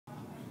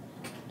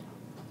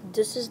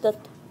This is the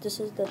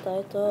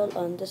title,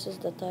 and this is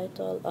the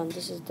title, and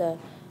this is the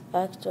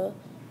actor.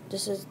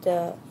 This is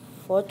the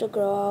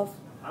photograph,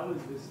 I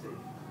was this stage.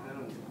 I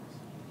don't know.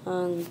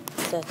 and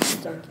that's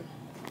thank you.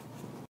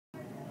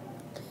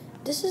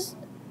 This is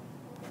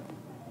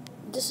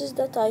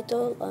the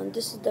title, and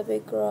this is the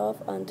big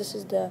graph, and this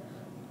is the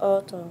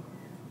author.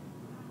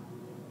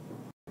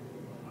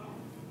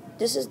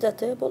 This is the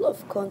table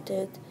of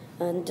content,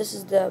 and this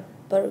is the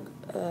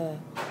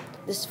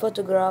this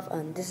photograph,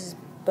 and this is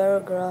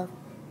paragraph.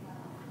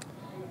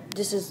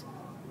 This is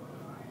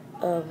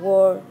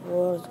word,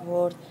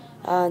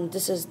 and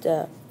this is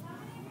the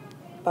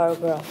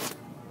paragraph.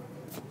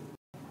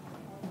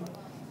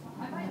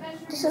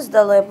 This is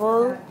the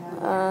label,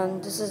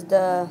 and this is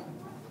the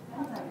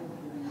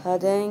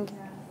heading,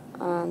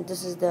 and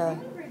this is the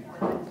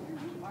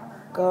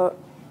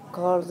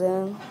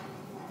garden.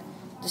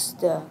 This is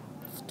the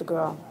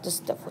photograph. This is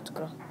the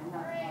photograph.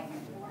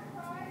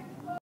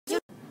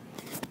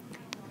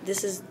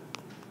 This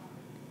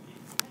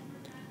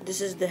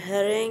is the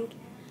heading,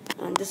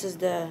 and this is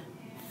the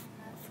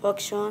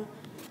function,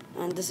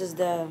 and this is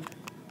the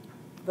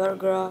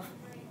paragraph.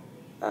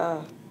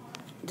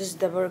 This is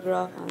the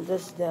paragraph, and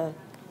this is the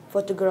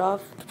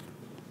photograph.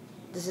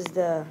 This is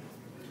the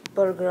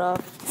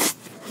paragraph.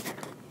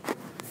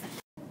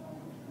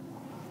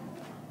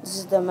 This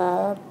is the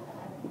map.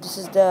 This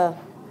is the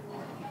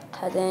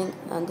heading,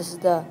 and this is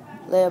the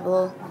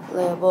label.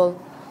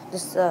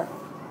 This is the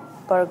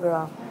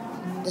paragraph.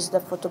 This is the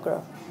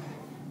photograph.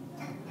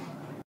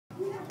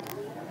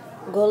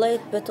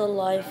 Golate Better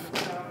Life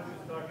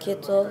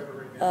Kettle.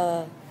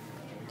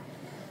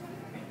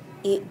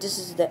 This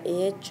is the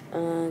age,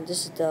 and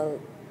this is the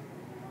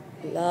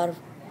larv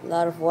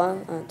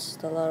 1, and this is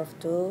the larv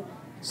 2,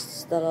 this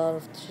is the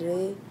larv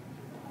 3.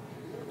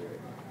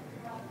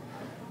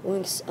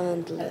 Wings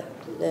and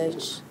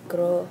legs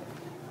grow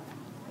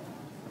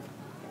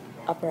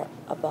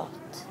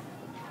about.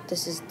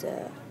 This is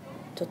the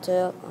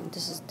total, and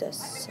this is the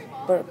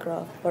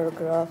paragraph.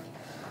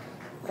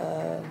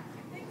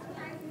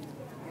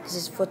 This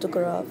is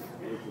photograph.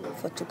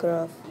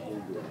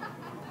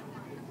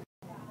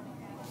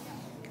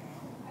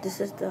 This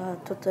is the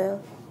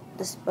total.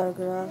 This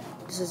paragraph.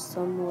 This is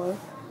some more.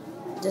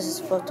 This is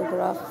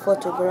photograph.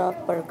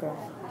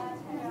 Paragraph.